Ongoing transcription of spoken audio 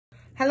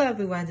Hello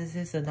everyone, this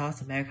is the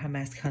North American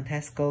Math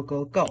Contest Go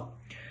Go Go.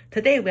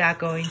 Today we are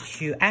going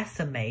to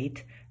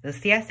estimate the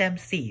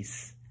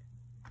CSMC's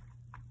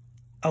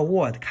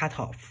award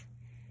cutoff.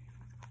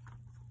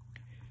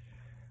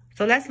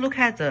 So let's look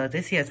at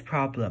this year's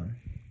problem.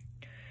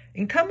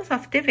 In terms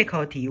of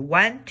difficulty,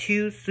 1,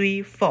 2,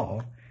 3,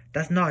 4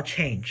 does not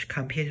change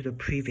compared to the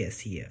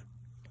previous year.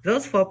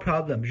 Those 4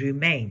 problems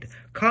remained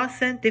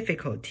constant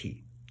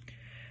difficulty.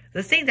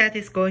 The thing that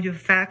is going to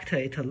factor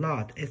it a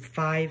lot is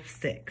 5,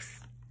 6.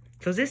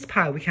 So this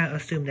part, we can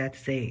assume that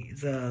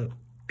the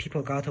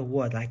people got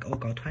award like all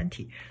got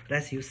 20.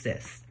 Let's use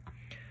this.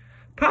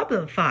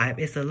 Problem 5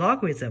 is a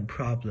logarithm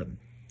problem.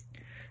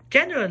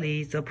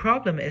 Generally, the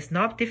problem is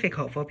not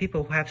difficult for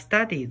people who have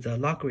studied the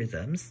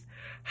logarithms.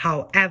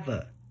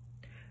 However,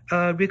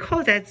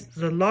 recall that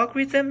the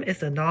logarithm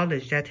is a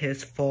knowledge that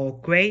is for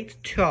grade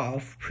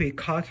 12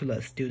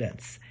 pre-calculus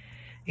students.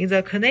 In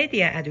the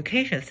Canadian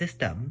education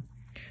system,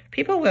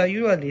 people will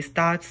usually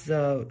study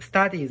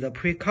the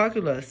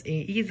pre-calculus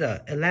in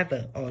either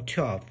 11 or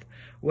 12,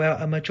 where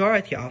a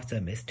majority of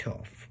them is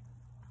 12.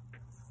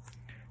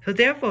 So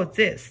therefore,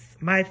 this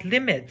might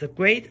limit the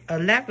grade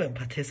 11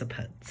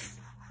 participants.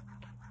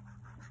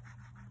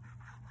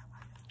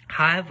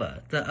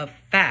 However, the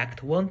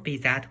effect won't be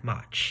that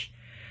much.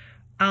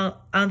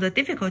 On the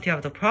difficulty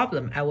of the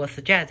problem, I will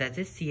suggest that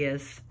this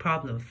year's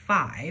problem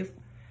 5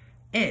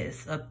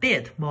 is a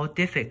bit more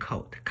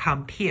difficult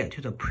compared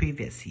to the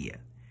previous year.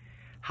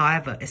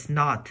 However, it's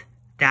not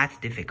that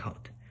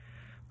difficult.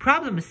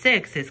 Problem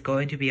 6 is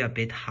going to be a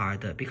bit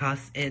harder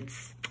because it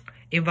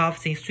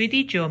involves in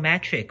 3D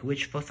geometric,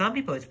 which for some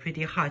people is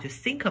pretty hard to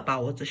think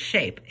about what the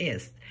shape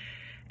is.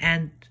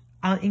 And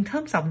in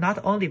terms of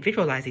not only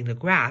visualizing the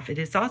graph, it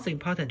is also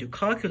important to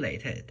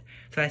calculate it.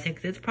 So I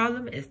think this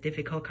problem is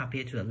difficult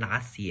compared to the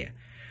last year.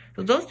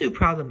 So those 2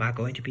 problems are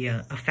going to be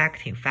an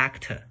affecting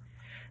factor.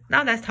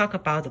 Now let's talk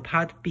about the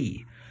part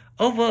B.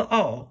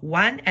 Overall,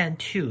 1 and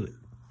 2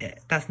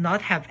 does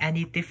not have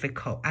any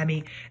difficult.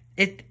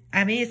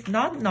 It's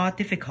not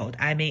difficult.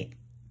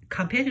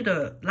 Compared to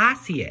the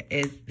last year,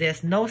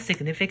 there's no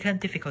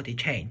significant difficulty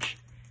change.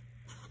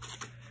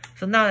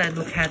 So now let's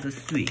look at the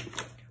 3.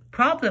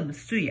 Problem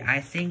 3,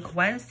 I think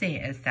one thing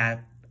is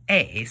that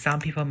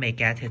some people may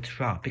get it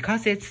wrong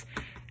because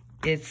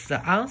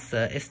the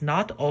answer is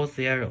not all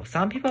 0.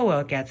 Some people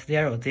will get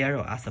 0,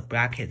 0 as a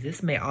bracket.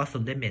 This may also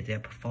limit their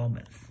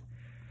performance.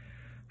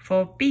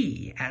 For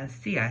B and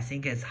C, I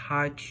think it's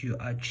hard to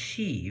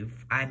achieve.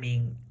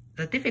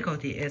 The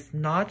difficulty is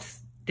not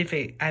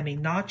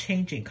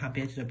changing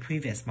compared to the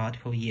previous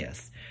multiple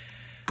years.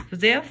 So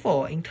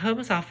therefore, in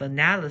terms of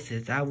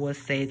analysis, I would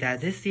say that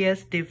this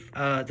year's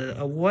the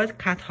award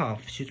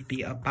cutoff should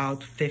be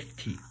about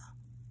 50.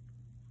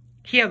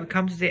 Here we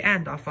come to the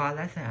end of our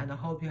lesson, and I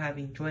hope you have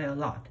enjoyed a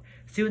lot.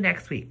 See you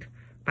next week.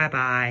 Bye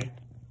bye.